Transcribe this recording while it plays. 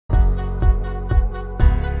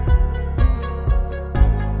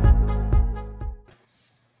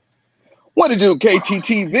What to do,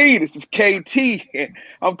 KTTV? This is KT.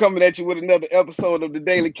 I'm coming at you with another episode of the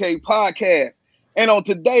Daily K podcast. And on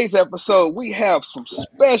today's episode, we have some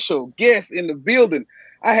special guests in the building.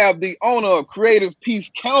 I have the owner of Creative Peace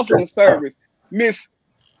Counseling Service, Miss.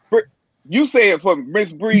 You say it for me,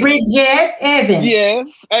 Miss Bridget Evans.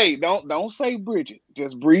 Yes. Hey, don't say Bridget.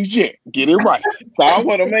 Just Bridget. Get it right. So I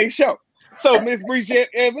want to make sure. So Miss Bridget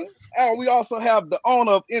Evans. We also have the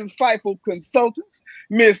owner of Insightful Consultants,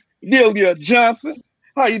 Miss Delia Johnson.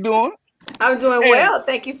 How you doing? I'm doing well.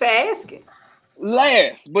 Thank you for asking.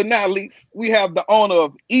 Last but not least, we have the owner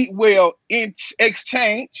of Eat Well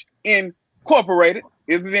Exchange Incorporated.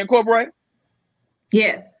 Is it incorporated?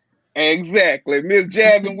 Yes. Exactly. Miss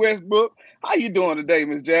Jasmine Westbrook. How you doing today,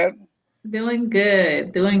 Miss Jasmine? Doing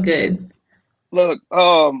good. Look,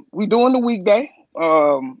 we doing the weekday.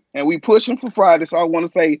 And we pushing for Friday. So I want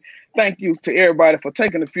to say thank you to everybody for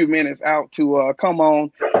taking a few minutes out to come on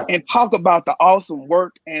and talk about the awesome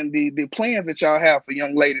work and the plans that y'all have for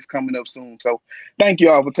young ladies coming up soon. So thank you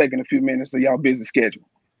all for taking a few minutes of y'all busy schedule.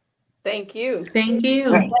 Thank you.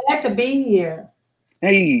 Glad to be here.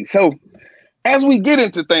 Hey, so as we get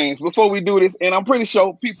into things, before we do this, and I'm pretty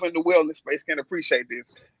sure people in the wellness space can appreciate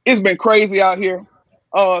this, it's been crazy out here.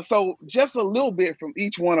 So just a little bit from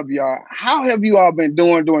each one of y'all. How have you all been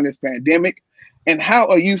doing during this pandemic? And how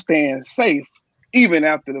are you staying safe even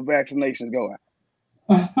after the vaccinations go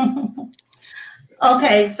out?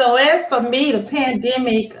 Okay, so as for me, the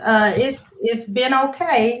pandemic, it's been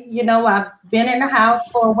okay. You know, I've been in the house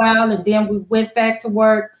for a while and then we went back to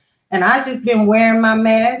work and I just been wearing my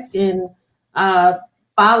mask and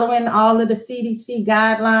following all of the CDC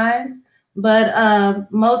guidelines. But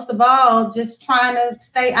most of all, just trying to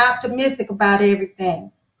stay optimistic about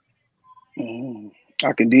everything.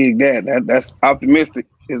 I can dig that. That's optimistic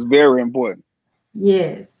is very important.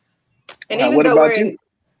 Yes. And even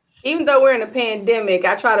though we're in a pandemic,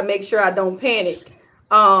 I try to make sure I don't panic.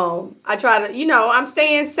 I try to, I'm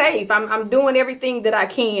staying safe. I'm doing everything that I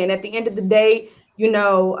can. At the end of the day,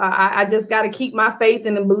 I just got to keep my faith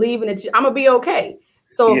and believing that I'm gonna be okay.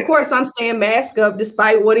 So, of course, I'm staying masked up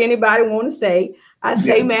despite what anybody want to say. I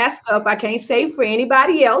stay masked up. I can't say for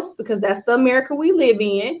anybody else because that's the America we live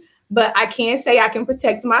in. But I can say I can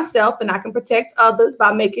protect myself and I can protect others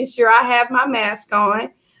by making sure I have my mask on.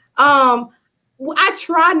 I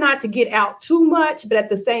try not to get out too much, but at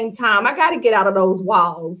the same time, I got to get out of those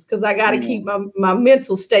walls because I got to keep my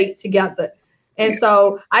mental state together. And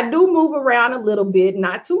so I do move around a little bit,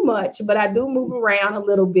 not too much, but I do move around a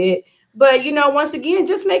little bit. But, once again,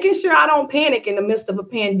 just making sure I don't panic in the midst of a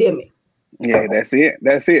pandemic. Yeah, that's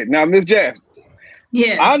it. Now, Miss Jasmine.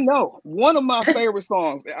 Yes. I know one of my favorite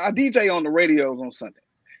songs. I DJ on the radios on Sunday.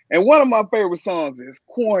 And one of my favorite songs is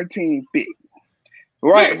Quarantine Fit.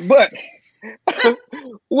 Right. But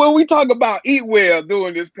when we talk about eat well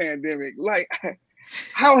during this pandemic, like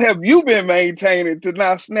how have you been maintaining to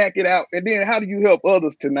not snack it out? And then how do you help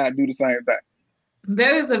others to not do the same thing?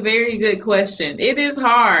 That is a very good question. It is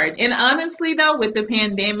hard. And honestly, though, with the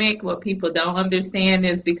pandemic, what people don't understand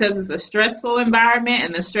is because it's a stressful environment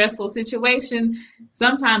and a stressful situation,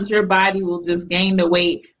 sometimes your body will just gain the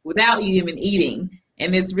weight without you even eating.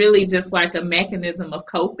 And it's really just like a mechanism of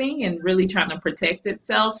coping and really trying to protect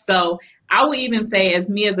itself. So I would even say,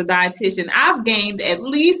 as me as a dietitian, I've gained at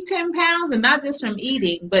least 10 pounds, and not just from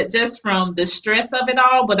eating, but just from the stress of it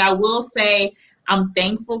all. But I will say, I'm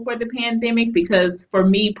thankful for the pandemic because for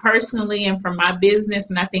me personally and for my business,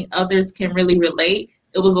 and I think others can really relate,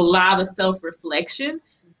 it was a lot of self-reflection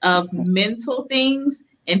of mental things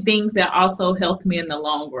and things that also helped me in the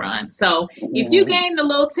long run. So if you gained a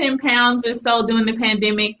little 10 pounds or so during the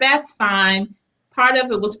pandemic, that's fine. Part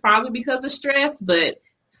of it was probably because of stress, but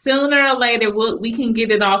sooner or later we can get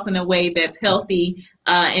it off in a way that's healthy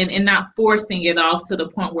and not forcing it off to the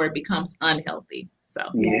point where it becomes unhealthy. So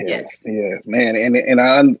yes, man,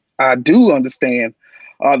 and I do understand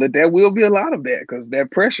that there will be a lot of that because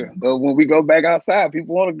that pressure. But when we go back outside,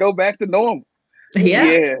 people want to go back to normal.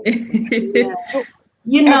 Yeah. As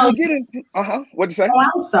we get into, what'd you say? Oh,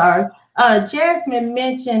 I'm sorry. Jasmine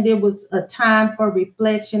mentioned it was a time for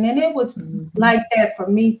reflection, and it was like that for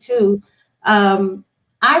me too.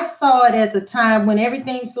 I saw it as a time when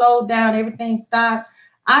everything slowed down, everything stopped.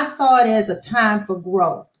 I saw it as a time for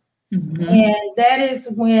growth. And that is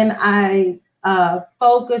when I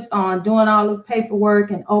focused on doing all the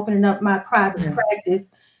paperwork and opening up my private practice.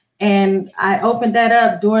 And I opened that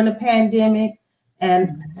up during the pandemic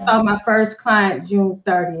and saw my first client June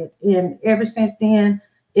 30th. And ever since then,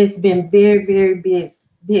 it's been very, very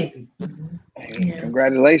busy.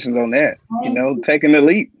 Congratulations on that. Taking the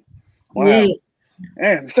leap. Wow.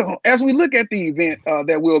 And so, as we look at the event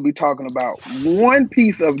that we'll be talking about, one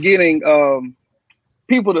piece of getting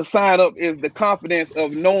people to sign up is the confidence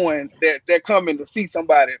of knowing that they're coming to see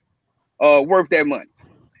somebody worth that money.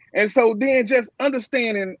 And so, then just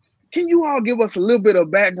understanding, can you all give us a little bit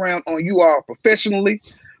of background on you all professionally,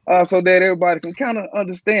 so that everybody can kind of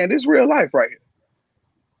understand this real life right here?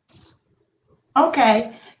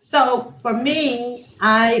 Okay, so for me,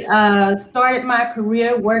 I started my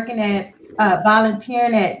career working at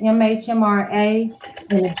volunteering at MHMRA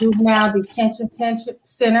in the Juvenile Detention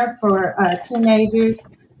Center for teenagers.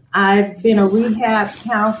 I've been a rehab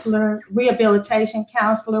counselor, rehabilitation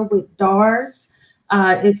counselor with DARS.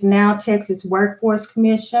 It's now Texas Workforce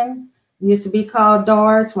Commission. It used to be called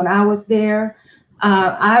DARS when I was there.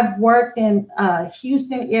 I've worked in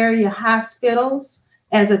Houston area hospitals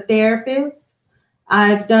as a therapist.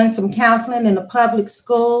 I've done some counseling in the public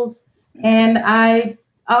schools, and I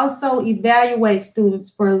also evaluate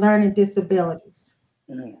students for learning disabilities.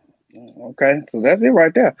 Okay, so that's it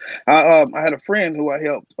right there. I had a friend who I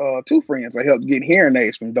helped, two friends I helped get hearing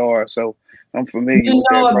aids from DARS, so I'm familiar with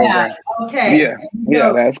that program. Okay.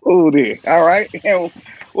 Yeah, that's cool there. All right, and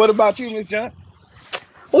what about you, Ms. John?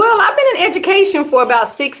 Well, I've been in education for about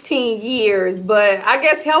 16 years, but I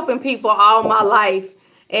guess helping people all my life.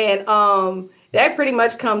 And that pretty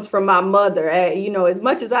much comes from my mother. As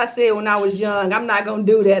much as I said when I was young, I'm not going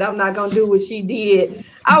to do that. I'm not going to do what she did.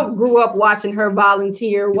 I grew up watching her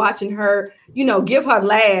volunteer, watching her, give her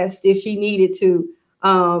last if she needed to.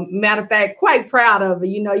 Matter of fact, quite proud of her.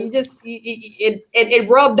 It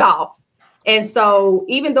rubbed off. And so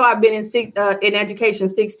even though I've been in education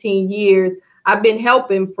 16 years, I've been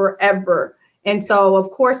helping forever. And so,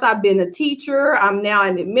 of course, I've been a teacher. I'm now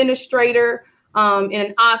an administrator in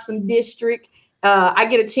an awesome district. I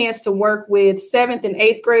get a chance to work with 7th and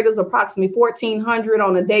 8th graders, approximately 1,400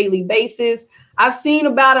 on a daily basis. I've seen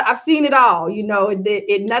it all.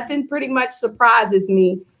 Nothing pretty much surprises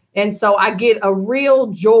me. And so I get a real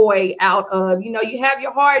joy out of, you have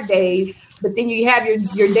your hard days, but then you have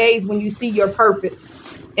your days when you see your purpose.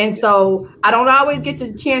 And so I don't always get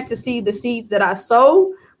the chance to see the seeds that I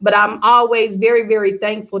sow, but I'm always very, very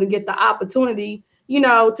thankful to get the opportunity,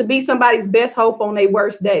 to be somebody's best hope on their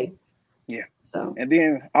worst day. Yeah. So, and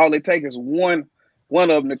then all it takes is one of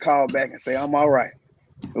them to call back and say, I'm all right.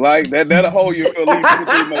 Like that'll hold you for at least 2 or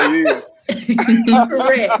 3 more years.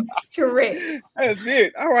 Correct. That's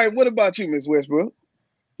it. All right. What about you, Ms. Westbrook?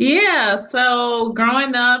 Yeah, so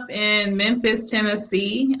growing up in Memphis,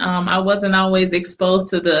 Tennessee, I wasn't always exposed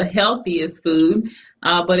to the healthiest food,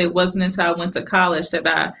 but it wasn't until I went to college that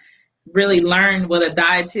I really learned what a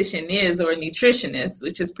dietitian is, or a nutritionist,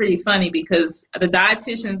 which is pretty funny because the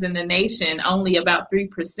dietitians in the nation, only about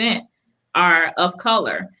 3% are of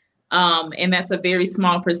color. And that's a very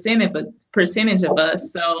small percentage of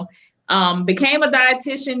us. So became a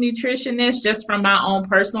dietitian, nutritionist, just from my own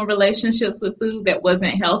personal relationships with food that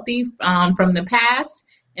wasn't healthy from the past,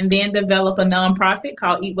 and then develop a nonprofit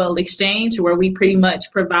called Eat Well Exchange, where we pretty much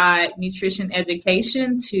provide nutrition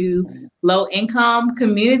education to low-income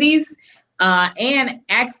communities and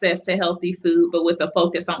access to healthy food, but with a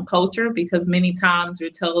focus on culture, because many times we're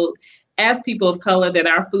told as people of color that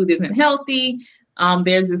our food isn't healthy.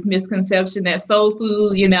 There's this misconception that soul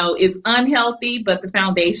food, is unhealthy, but the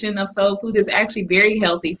foundation of soul food is actually very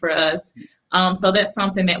healthy for us. So that's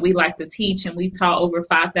something that we like to teach, and we taught over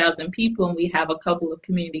 5,000 people, and we have a couple of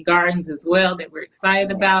community gardens as well that we're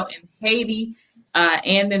excited about in Haiti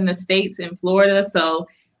and in the States in Florida. So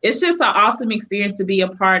it's just an awesome experience to be a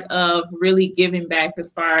part of, really giving back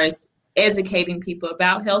as far as educating people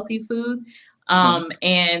about healthy food.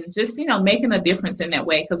 And just, making a difference in that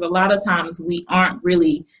way, because a lot of times we aren't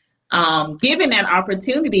really given that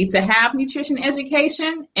opportunity to have nutrition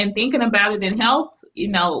education and thinking about it in health.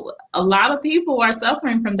 A lot of people are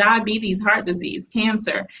suffering from diabetes, heart disease,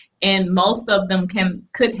 cancer, and most of them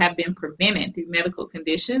could have been prevented through medical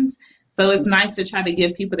conditions. So it's nice to try to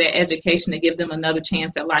give people that education, to give them another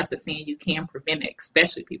chance at life, to seeing you can prevent it,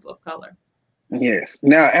 especially people of color. Yes.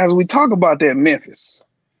 Now, as we talk about that Memphis,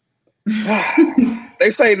 they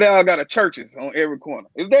say they all got a churches on every corner.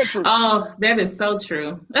 Is that true? Oh, that is so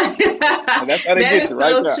true. That's how they get you,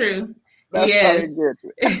 right? So true. That's yes.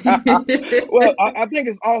 how they get you. Well, I think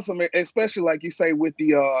it's awesome, especially like you say with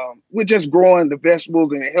the with just growing the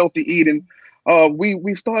vegetables and healthy eating.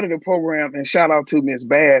 We started a program, and shout out to Miss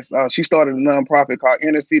Bass. She started a nonprofit called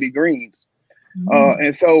Inner City Greens.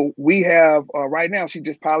 And so we have right now, she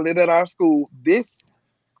just piloted at our school. This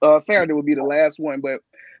Saturday will be the last one, but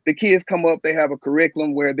the kids come up, they have a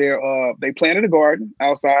curriculum where they planted a garden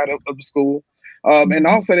outside of the school. And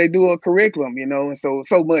also they do a curriculum, and so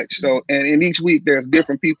much. So, and each week there's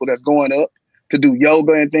different people that's going up to do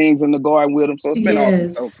yoga and things in the garden with them. So it's been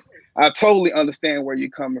awesome. So I totally understand where you're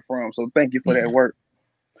coming from. So thank you for that work,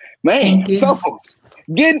 man. So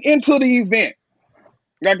getting into the event,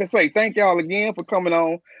 like I say, thank y'all again for coming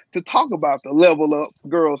on to talk about the Level Up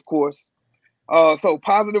Girls course. So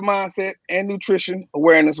positive mindset and nutrition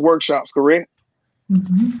awareness workshops, correct?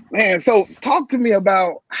 Mm-hmm. Man, so talk to me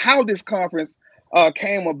about how this conference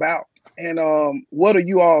came about and what are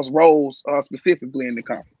you all's roles specifically in the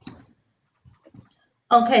conference?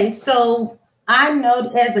 Okay, so I know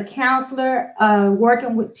as a counselor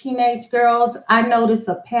working with teenage girls, I noticed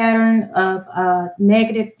a pattern of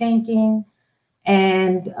negative thinking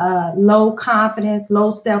and low confidence,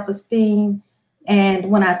 low self-esteem. And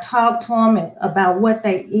when I talk to them about what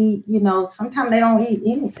they eat, sometimes they don't eat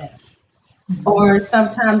anything. Or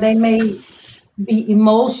sometimes they may be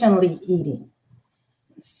emotionally eating.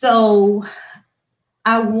 So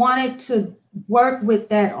I wanted to work with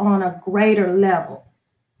that on a greater level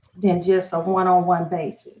than just a one-on-one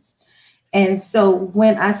basis. And so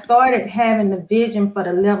when I started having the vision for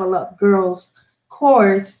the Level Up Girls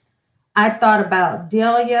course, I thought about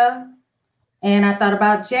Delia and I thought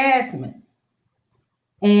about Jasmine.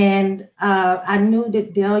 And I knew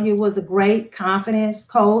that Delia was a great confidence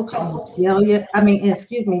coach.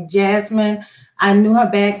 Jasmine, I knew her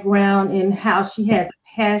background and how she has a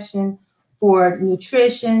passion for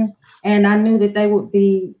nutrition. And I knew that they would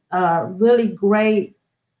be really great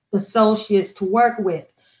associates to work with.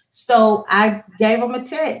 So I gave them a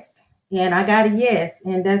text and I got a yes.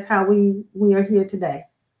 And that's how we are here today.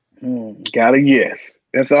 Got a yes.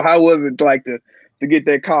 And so how was it like to get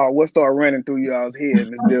that call? What started running through y'all's head,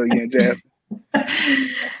 Ms. Delia and Jasmine?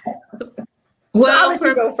 Well, I'll let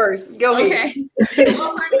you go first. Go ahead.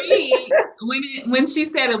 Well, for me, when she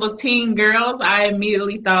said it was teen girls, I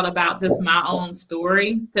immediately thought about just my own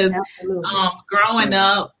story because growing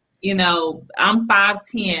up, I'm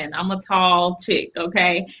 5'10". I'm a tall chick,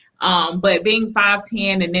 okay? But being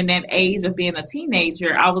 5'10" and then that age of being a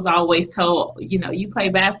teenager, I was always told, you play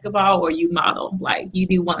basketball or you model, like you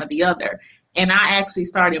do one or the other. And I actually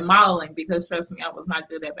started modeling because, trust me, I was not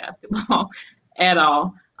good at basketball at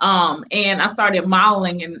all. And I started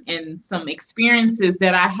modeling in some experiences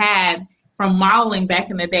that I had from modeling back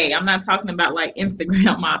in the day. I'm not talking about like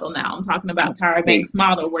Instagram model now. I'm talking about Tyra Banks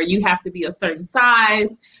model where you have to be a certain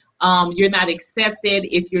size. You're not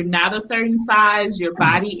accepted if you're not a certain size. Your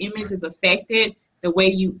body image is affected. The way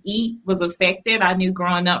you eat was affected. I knew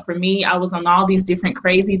growing up, for me, I was on all these different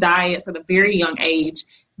crazy diets at a very young age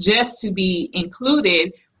just to be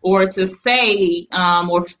included or to say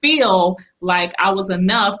or feel like I was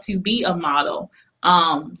enough to be a model.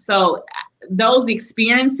 So those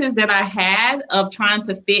experiences that I had of trying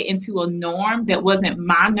to fit into a norm that wasn't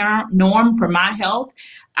my norm for my health,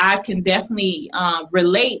 I can definitely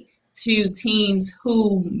relate to teens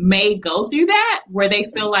who may go through that, where they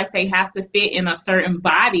feel like they have to fit in a certain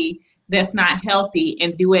body that's not healthy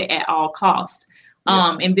and do it at all costs.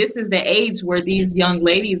 And this is the age where these young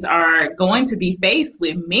ladies are going to be faced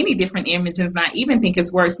with many different images. And I even think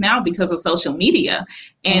it's worse now because of social media.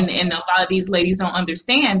 And a lot of these ladies don't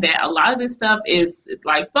understand that a lot of this stuff is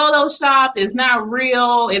like Photoshop. It's not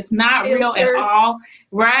real. It's not real at all.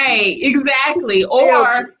 Right. Exactly.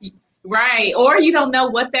 Or you don't know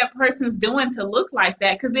what that person's doing to look like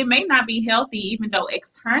that because it may not be healthy, even though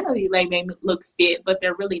externally they may look fit, but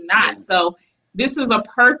they're really not. So this is a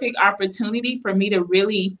perfect opportunity for me to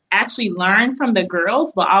really actually learn from the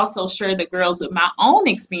girls, but also share the girls with my own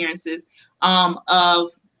experiences of,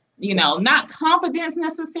 not confidence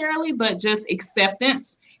necessarily, but just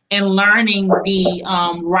acceptance and learning the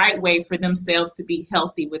right way for themselves to be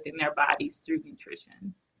healthy within their bodies through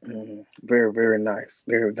nutrition. Mm-hmm. Very, very nice.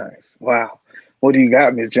 Very nice. Wow. What do you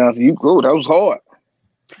got, Ms. Johnson? You cool. That was hard.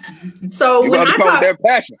 So when I talk that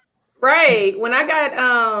passion. Right. When I got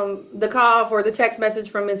the call for the text message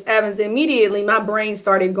from Ms. Evans, immediately my brain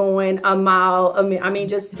started going a mile.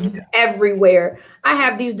 Just everywhere. I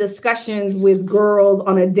have these discussions with girls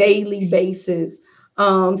on a daily basis.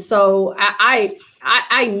 So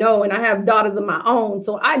I know, and I have daughters of my own,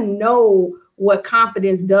 so I know what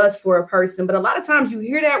confidence does for a person. But a lot of times you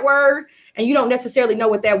hear that word and you don't necessarily know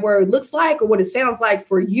what that word looks like or what it sounds like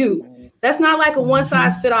for you. That's not like a one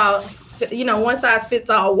size fits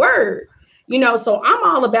all word, so I'm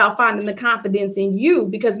all about finding the confidence in you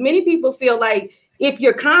because many people feel like if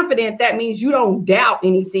you're confident, that means you don't doubt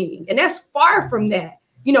anything. And that's far from that.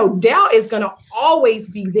 Doubt is going to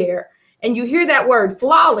always be there. and you hear that word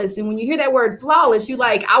flawless. And when you hear that word flawless, you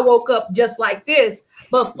like, I woke up just like this.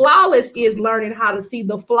 But flawless is learning how to see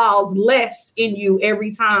the flaws less in you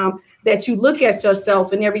every time that you look at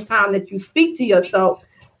yourself and every time that you speak to yourself.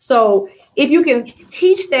 So if you can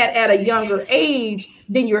teach that at a younger age,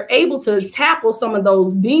 then you're able to tackle some of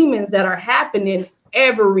those demons that are happening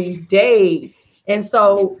every day. And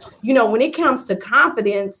so, you know, when it comes to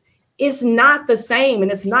confidence, it's not the same,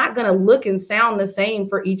 and it's not going to look and sound the same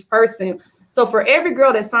for each person. So for every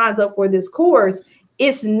girl that signs up for this course,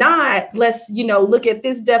 it's not, let's, you know, look at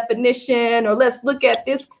this definition or let's look at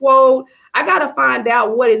this quote. I got to find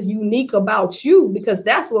out what is unique about you, because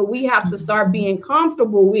that's what we have to start being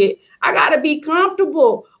comfortable with. I got to be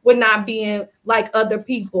comfortable with not being like other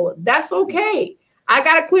people. That's okay. I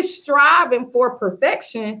got to quit striving for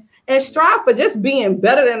perfection and strive for just being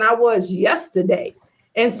better than I was yesterday.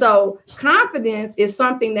 And so confidence is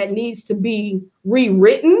something that needs to be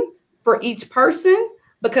rewritten for each person,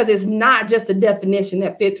 because it's not just a definition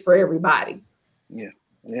that fits for everybody. Yeah.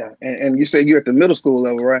 And you say you're at the middle school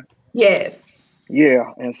level, right? Yes.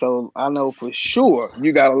 Yeah. And so I know for sure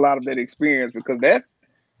you got a lot of that experience, because that's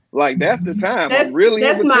the time.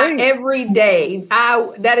 That's my everyday.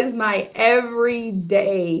 That is my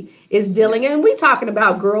everyday is dealing. And we're talking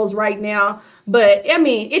about girls right now, but I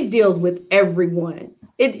mean, it deals with everyone.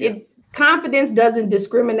 Confidence doesn't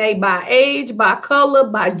discriminate by age, by color,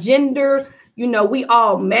 by gender. You know, we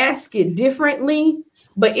all mask it differently,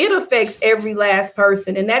 but it affects every last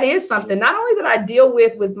person. And that is something not only that I deal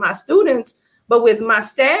with my students, but with my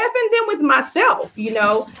staff and then with myself. You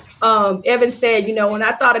know, Evan said, you know, when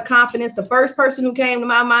I thought of confidence, the first person who came to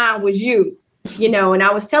my mind was you, you know, and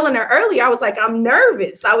I was telling her earlier, I was like, I'm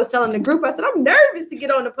nervous. I was telling the group, I said, I'm nervous to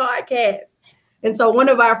get on the podcast. And so one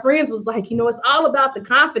of our friends was like, you know, it's all about the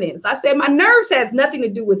confidence. I said, my nerves has nothing to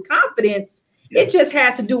do with confidence. Yeah. It just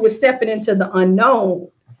has to do with stepping into the unknown.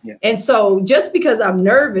 Yeah. And so just because I'm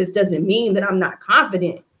nervous doesn't mean that I'm not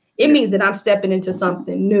confident. It means that I'm stepping into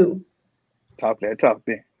something new. Talk there.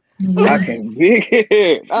 I can get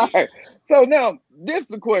it. All right. So now this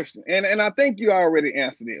is a question, and I think you already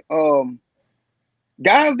answered it.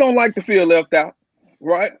 Guys don't like to feel left out,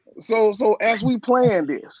 right? So as we plan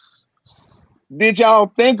this, did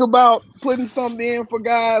y'all think about putting something in for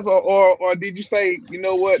guys, or did you say, you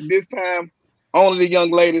know what, this time only the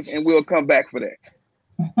young ladies, and we'll come back for that?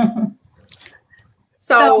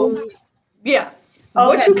 So yeah.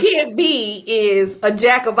 Okay. What you can't be is a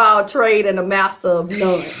jack of all trade and a master of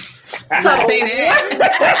none. So say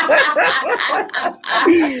that.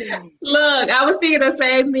 Look, I was thinking the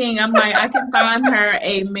same thing. I'm like, I can find her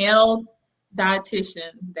a male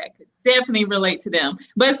dietitian that could definitely relate to them.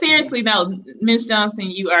 But seriously, no, Ms. Johnson,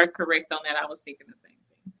 you are correct on that. I was thinking the same thing.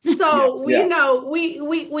 So you know,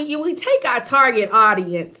 we take our target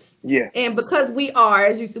audience, and because we are,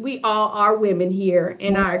 as you said, we all are women here,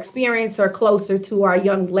 and our experience are closer to our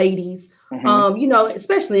young ladies. Mm-hmm. You know,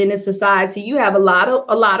 especially in this society, you have a lot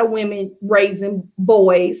of women raising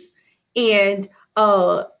boys, and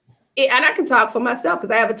I can talk for myself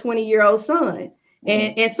because I have a 20-year-old son.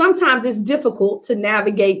 And sometimes it's difficult to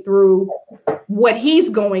navigate through what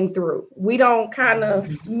he's going through. We don't kind of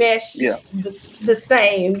mesh the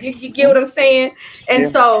same. You get what I'm saying? And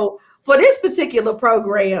so for this particular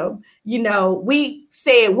program, you know, we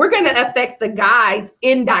said we're going to affect the guys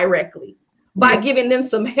indirectly by giving them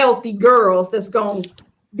some healthy girls that's going to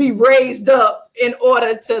be raised up in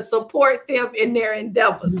order to support them in their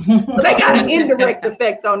endeavors. So they got an indirect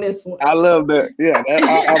effect on this one. I love that. Yeah,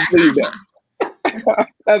 I believe that.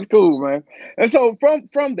 That's cool, man. And so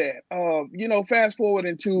from that, you know, fast forward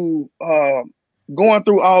into going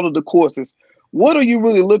through all of the courses, what are you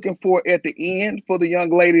really looking for at the end for the young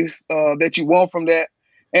ladies that you want from that?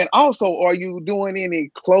 And also, are you doing any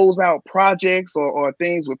closeout projects or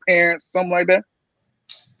things with parents, something like that?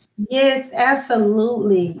 Yes,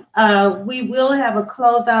 absolutely. We will have a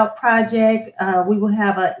closeout project. We will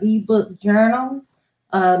have an ebook journal,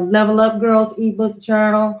 Level Up Girls ebook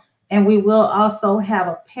journal. And we will also have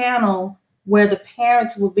a panel where the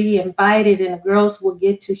parents will be invited and the girls will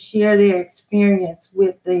get to share their experience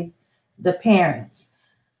with the parents.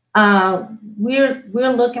 We're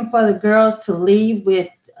looking for the girls to leave with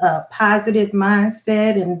a positive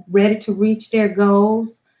mindset and ready to reach their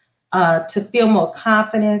goals, to feel more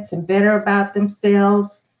confidence and better about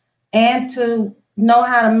themselves, and to know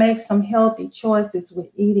how to make some healthy choices with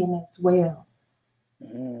eating as well.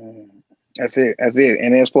 That's it.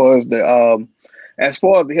 And as far as the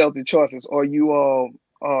healthy choices, are you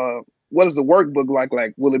what is the workbook like?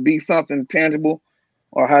 Like, will it be something tangible,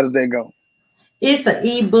 or how does that go? It's an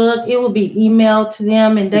ebook. It will be emailed to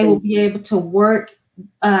them, and they will be able to work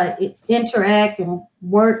interact and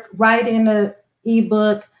work right in the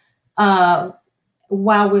ebook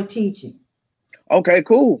while we're teaching. Okay,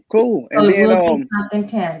 cool. So And it then will be something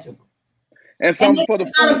tangible. and some for the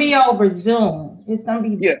it's going to be over Zoom. It's going to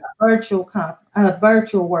be a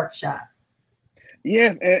virtual workshop.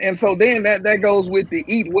 Yes, and so then that goes with the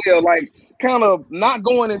eat well, like kind of not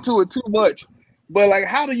going into it too much, but like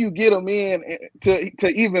how do you get them in to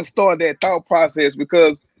even start that thought process?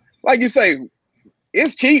 Because like you say,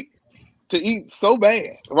 it's cheap to eat so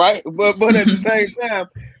bad, right? But at the same time,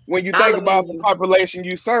 when you think about the population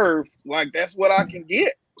you serve, like that's what I can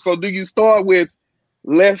get. So do you start with,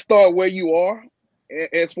 let's start where you are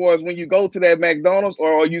as far as when you go to that McDonald's,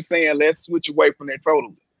 or are you saying let's switch away from that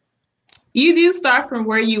totally? You do start from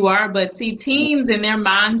where you are, but see, teens and their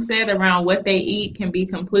mindset around what they eat can be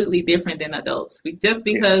completely different than adults. Just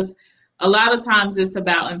because a lot of times it's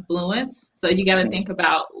about influence. So you got to think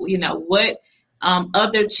about, what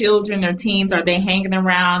other children or teens are they hanging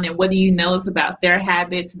around, and what do you know about their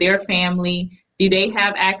habits, their family? Do they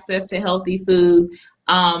have access to healthy food?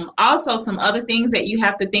 Also, some other things that you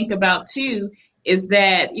have to think about too is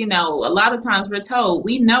that, a lot of times we're told,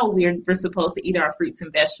 we know we're supposed to eat our fruits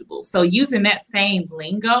and vegetables. So using that same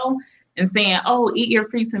lingo and saying, oh, eat your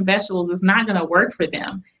fruits and vegetables is not going to work for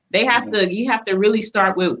them. You have to really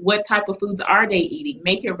start with what type of foods are they eating?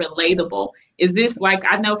 Make it relatable. Is this like,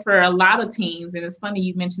 I know for a lot of teens, and it's funny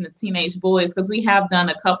you mentioned the teenage boys, because we have done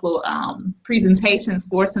a couple of presentations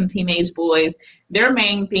for some teenage boys. Their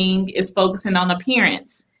main thing is focusing on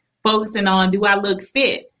appearance, focusing on, do I look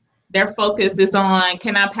fit? Their focus is on,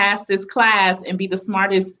 can I pass this class and be the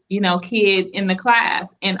smartest, kid in the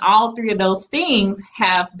class? And all three of those things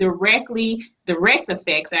have direct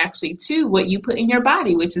effects actually to what you put in your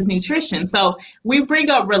body, which is nutrition. So we bring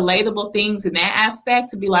up relatable things in that aspect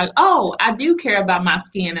to be like, oh, I do care about my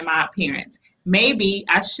skin and my appearance. Maybe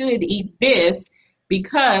I should eat this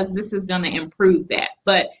because this is going to improve that.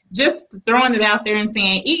 But just throwing it out there and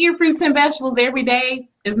saying, eat your fruits and vegetables every day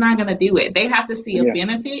is not going to do it. They have to see a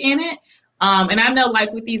benefit in it. And I know,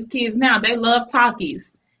 like with these kids now, they love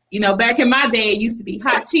Takis. Back in my day, it used to be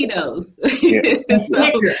hot Cheetos.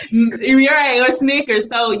 Or Snickers.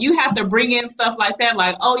 So you have to bring in stuff like that,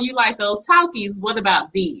 like, oh, you like those Takis? What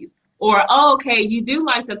about these? Or, oh, okay, you do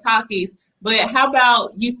like the Takis, but how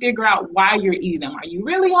about you figure out why you're eating them? Are you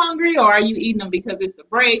really hungry, or are you eating them because it's the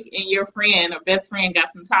break and your friend or best friend got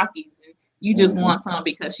some Takis and you just want some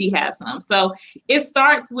because she has some? So it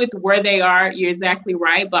starts with where they are. You're exactly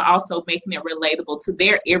right, but also making it relatable to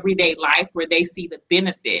their everyday life where they see the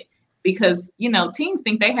benefit. Because, teens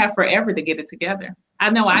think they have forever to get it together. I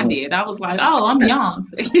know I did. I was like, oh, I'm young.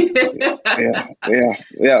 Yeah.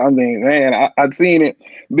 I mean, man, I've seen it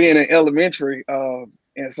being in elementary.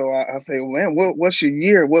 And so I say, man, what's your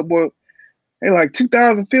year? They like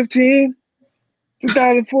 2015,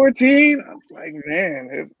 2014. I was like, man,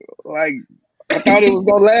 it's like, I thought it was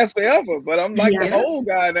going to last forever, but I'm like the old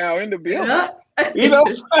guy now in the building.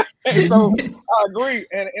 So I agree.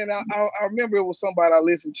 And I remember it was somebody I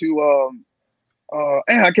listened to,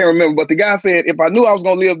 and I can't remember, but the guy said, if I knew I was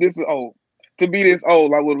going to live to be this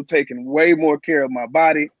old, I would have taken way more care of my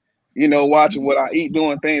body, watching what I eat,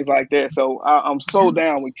 doing things like that. So I'm so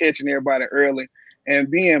down with catching everybody early and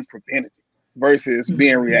being preventative versus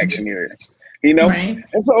being reactionary, Right.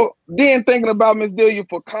 And so then thinking about Ms. Delia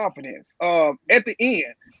for confidence, at the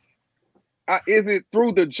end, is it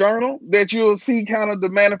through the journal that you'll see kind of the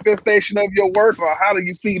manifestation of your work, or how do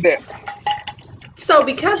you see that? So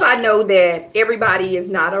because I know that everybody is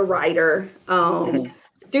not a writer,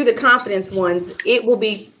 through the confidence ones, it will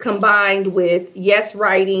be combined with,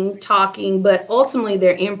 writing, talking, but ultimately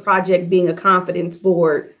their end project being a confidence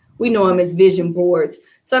board. We know them as vision boards.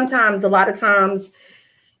 A lot of times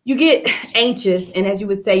you get anxious, and as you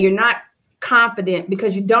would say, you're not confident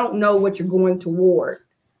because you don't know what you're going toward.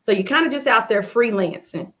 So you're kind of just out there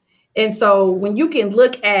freelancing. And so when you can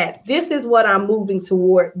look at, this is what I'm moving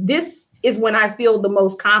toward, this is when I feel the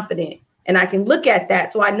most confident. And I can look at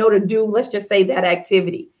that. So I know to do, let's just say, that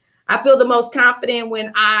activity. I feel the most confident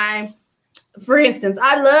when for instance,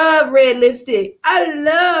 I love red lipstick.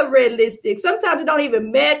 Sometimes it don't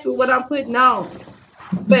even match with what I'm putting on.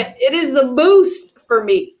 But it is a boost for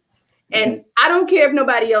me. And I don't care if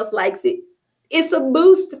nobody else likes it. It's a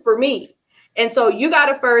boost for me. And so you got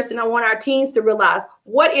to first, and I want our teens to realize,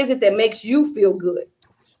 what is it that makes you feel good?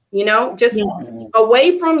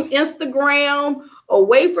 Away from Instagram,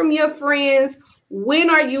 away from your friends. When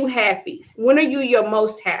are you happy? When are you your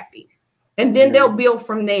most happy? And then they'll build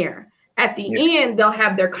from there. At the end, they'll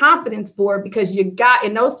have their confidence board, because you got,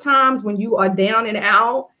 in those times when you are down and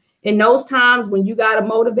out, in those times when you got to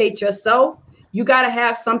motivate yourself, you got to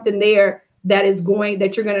have something there that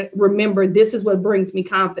you're going to remember. This is what brings me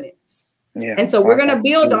confidence. Yeah. And so we're going to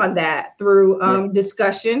build on that through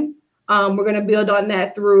discussion. We're going to build on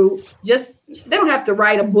that through they don't have to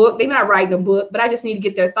write a book. They're not writing a book, but I just need to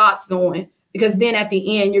get their thoughts going, because then at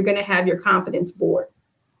the end, you're going to have your confidence board.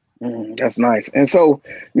 That's nice. And so,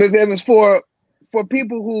 Ms. Evans, for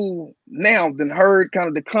people who now then heard kind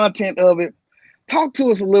of the content of it, talk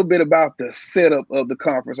to us a little bit about the setup of the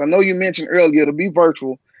conference. I know you mentioned earlier it'll be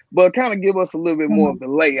virtual, but kind of give us a little bit more of the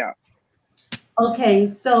layout. Okay,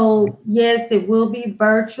 so yes, it will be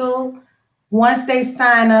virtual. Once they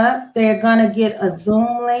sign up, they're going to get a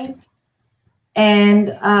Zoom link,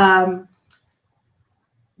 and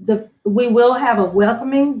we will have a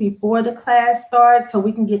welcoming before the class starts, so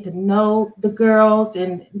we can get to know the girls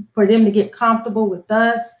and for them to get comfortable with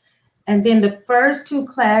us. And then the first 2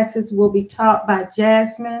 classes will be taught by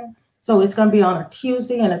Jasmine. So it's going to be on a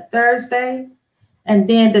Tuesday and a Thursday. And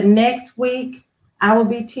then the next week I will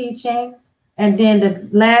be teaching. And then the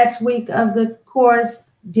last week of the course,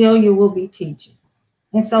 Delia will be teaching.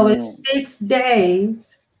 And so it's 6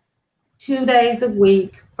 days, 2 days a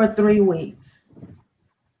week for 3 weeks.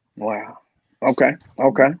 Wow. Okay.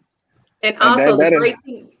 And also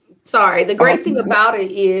the great thing about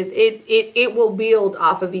it is it will build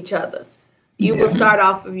off of each other. You will start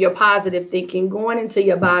off of your positive thinking, going into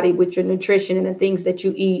your body with your nutrition and the things that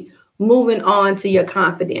you eat, moving on to your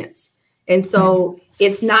confidence. And so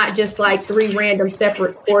it's not just like 3 random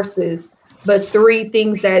separate courses, but 3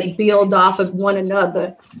 things that build off of one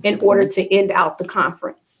another in order to end out the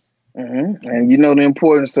conference. And you know the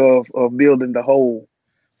importance of building the whole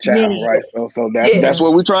child, right? So that's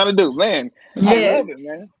what we're trying to do, man. I love it,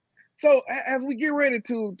 man. So as we get ready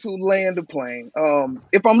to land the plane,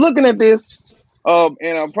 if I'm looking at this, and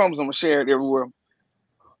I promise I'm gonna share it everywhere.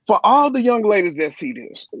 For all the young ladies that see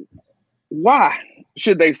this, why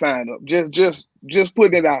should they sign up? Just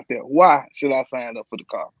putting it out there. Why should I sign up for the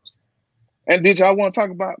conference? And did y'all want to talk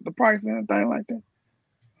about the price and anything like that?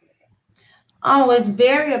 Oh, it's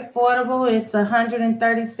very affordable. It's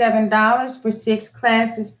 $137 for 6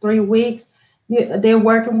 classes, 3 weeks. They're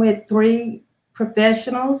working with 3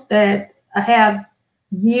 professionals that have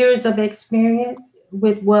years of experience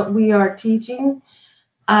with what we are teaching.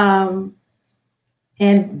 And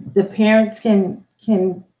the parents can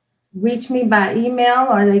reach me by email,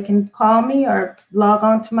 or they can call me or log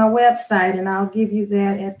on to my website, and I'll give you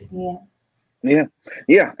that at the end.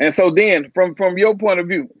 Yeah. And so then from your point of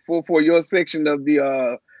view, for your section of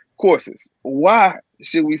the courses, why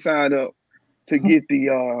should we sign up to get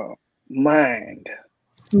the mind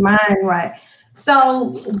right?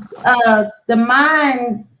 So the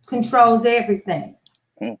mind controls everything.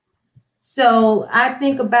 So I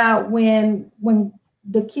think about when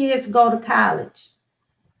the kids go to college,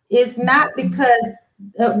 it's not because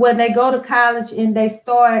when they go to college and they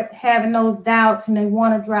start having those doubts and they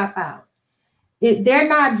want to drop out. They're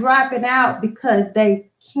not dropping out because they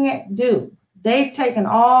can't do. They've taken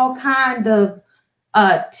all kind of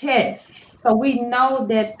tests, so we know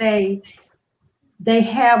that they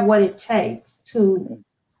have what it takes to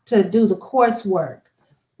do the coursework.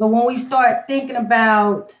 But when we start thinking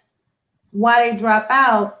about why they drop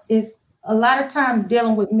out, is a lot of times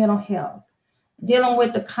dealing with mental health, dealing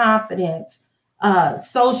with the confidence,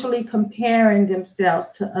 socially comparing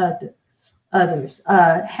themselves to others,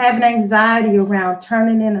 having anxiety around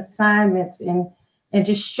turning in assignments and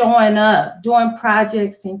just showing up, doing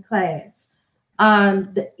projects in class.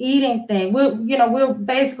 The eating thing, we're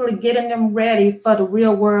basically getting them ready for the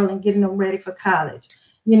real world and getting them ready for college.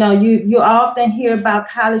 You often hear about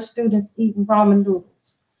college students eating ramen noodles.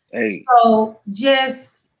 Hey. So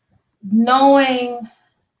just knowing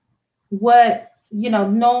what it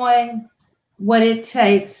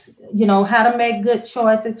takes, how to make good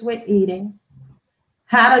choices with eating,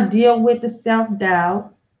 how to deal with the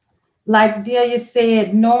self-doubt. Like Delia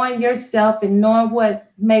said, knowing yourself and knowing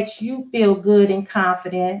what makes you feel good and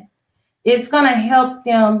confident, it's going to help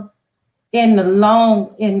them in a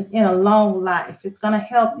long life. It's going to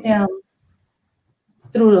help them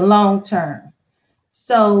through the long term.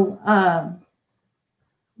 So,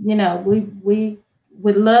 we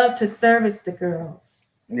would love to service the girls.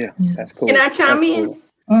 Yeah, that's cool. Can I chime in?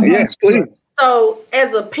 Cool. Yes, please. So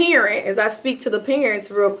as a parent, as I speak to the parents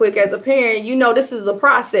real quick, as a parent, this is a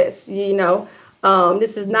process,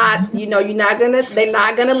 this is not, they're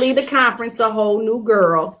not gonna leave the conference a whole new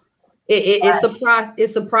girl.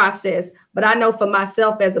 It's a process. But I know for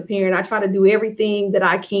myself as a parent, I try to do everything that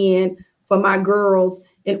I can for my girls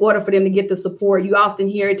in order for them to get the support. You often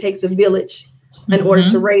hear it takes a village. in order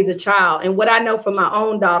to raise a child. And what I know from my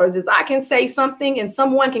own daughters is I can say something and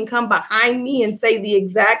someone can come behind me and say the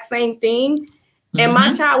exact same thing. And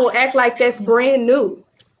my child will act like that's brand new.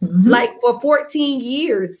 Like for 14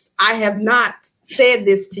 years, I have not said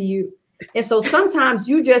this to you. And so sometimes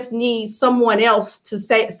you just need someone else to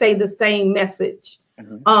say the same message.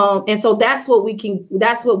 And so that's what we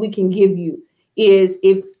can give you is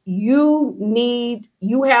if you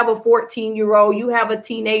have a 14-year-old, you have a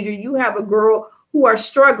teenager, you have a girl who are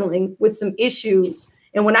struggling with some issues.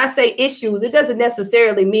 And when I say issues, it doesn't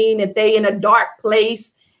necessarily mean that they in a dark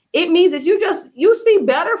place. It means that you see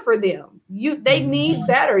better for them. They need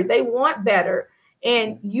better. They want better.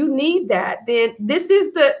 And you need that. Then this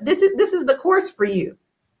is the course for you.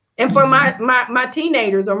 And for my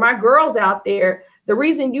teenagers or my girls out there, the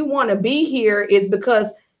reason you want to be here is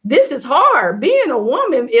because this is hard. Being a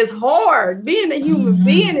woman is hard. Being a human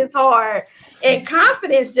being is hard. And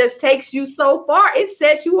confidence just takes you so far. It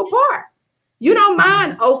sets you apart. You don't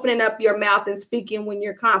mind opening up your mouth and speaking when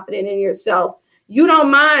you're confident in yourself. You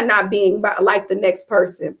don't mind not being like the next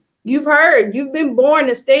person. You've been born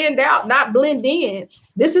to stand out, not blend in.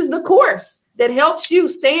 This is the course that helps you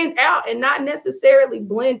stand out and not necessarily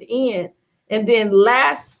blend in. And then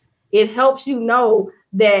last, it helps you know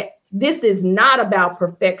that this is not about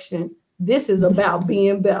perfection. This is about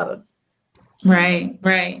being better. Right.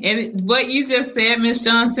 And what you just said, Miss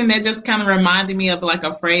Johnson, that just kind of reminded me of like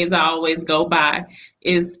a phrase I always go by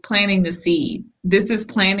is planting the seed. This is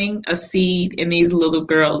planting a seed in these little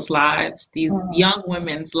girls' lives, these young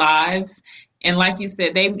women's lives. And like you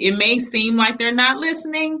said, it may seem like they're not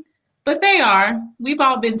listening, but they are. We've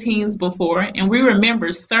all been teens before, and we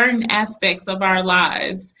remember certain aspects of our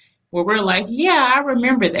lives where we're like, yeah, I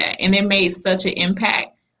remember that. And it made such an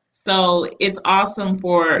impact. So it's awesome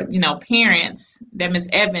for, parents that Ms.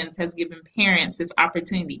 Evans has given parents this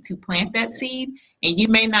opportunity to plant that seed. And you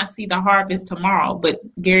may not see the harvest tomorrow, but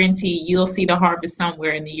guarantee you'll see the harvest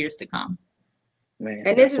somewhere in the years to come. Man,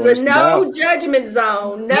 and this is a no judgment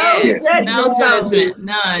zone. No judgment.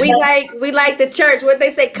 None. We like the church. What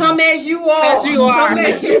they say, come as you are. As you are.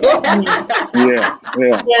 Yeah.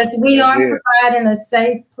 Yes, we are providing a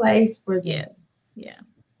safe place for them. Yes.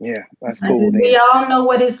 Yeah, that's cool. We all know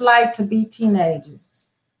what it's like to be teenagers.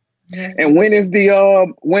 Yes. And when is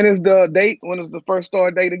the date? When is the first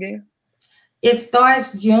start date again? It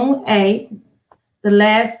starts June 8th. The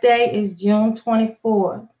last day is June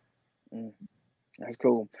 24th. That's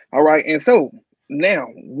cool. All right. And so now,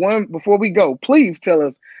 before we go, please tell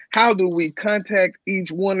us, how do we contact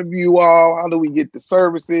each one of you all? How do we get the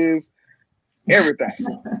services? Everything.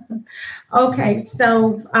 Okay.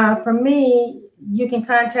 So for me, you can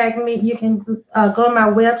contact me. You can go to my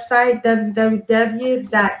website,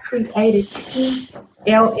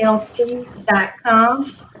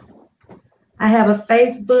 www.creativepeacellc.com. I have a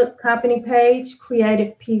Facebook company page,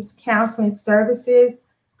 Creative Peace Counseling Services,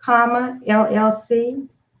 LLC.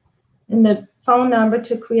 And the phone number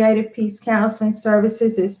to Creative Peace Counseling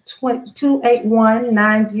Services is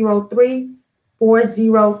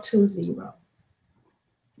 281-903-4020.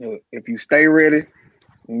 If you stay ready,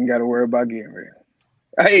 you ain't got to worry about getting ready.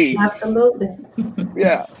 Hey. Absolutely.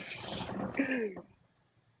 Yeah.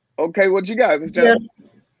 Okay, what you got, Ms. Johnson? Yeah.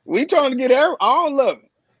 We trying to get all of it.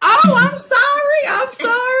 Oh, I'm sorry.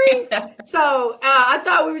 So I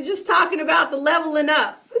thought we were just talking about the leveling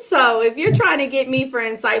up. So if you're trying to get me for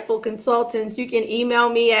Insightful Consultants, you can email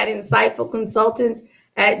me at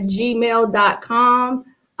insightfulconsultants@gmail.com.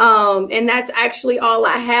 And that's actually all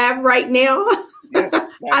I have right now.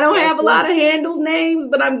 I don't have a lot of handle names,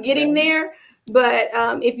 but I'm getting there. But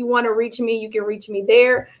if you want to reach me, you can reach me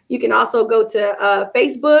there. You can also go to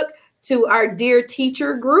Facebook to our Dear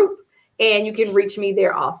Teacher group, and you can reach me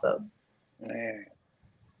there also. Man.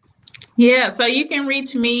 Yeah, so you can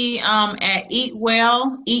reach me at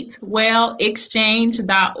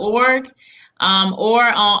eatwellexchange.org or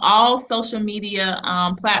on all social media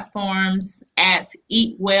platforms at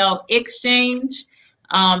Eat Well Exchange.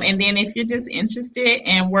 And then if you're just interested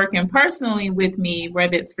in working personally with me,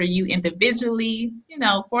 whether it's for you individually,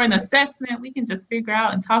 for an assessment, we can just figure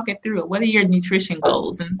out and talk it through. What are your nutrition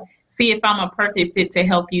goals? And see if I'm a perfect fit to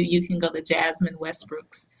help you. You can go to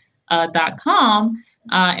JasmineWestbrooks.com.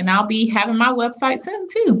 And I'll be having my website soon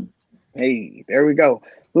too. Hey, there we go.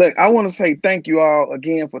 Look, I want to say thank you all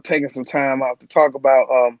again for taking some time out to talk about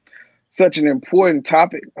such an important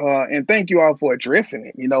topic. And thank you all for addressing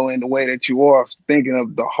it, in the way that you are thinking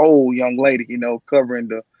of the whole young lady, covering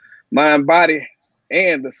the mind, body,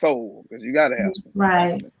 and the soul, because you got to have some.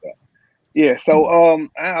 Right. Yeah. So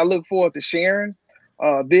I look forward to sharing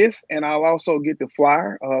this, and I'll also get the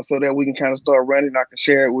flyer so that we can kind of start running. I can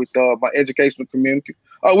share it with my educational community,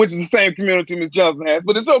 which is the same community Ms. Johnson has,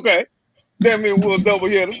 but it's okay. That means we'll double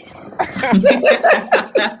hit them.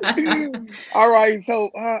 All right, so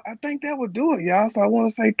I think that would do it, y'all. So I want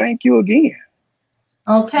to say thank you again.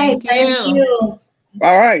 Okay, thank you.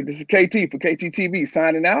 All right, this is KT for KTTV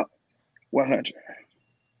signing out. 100.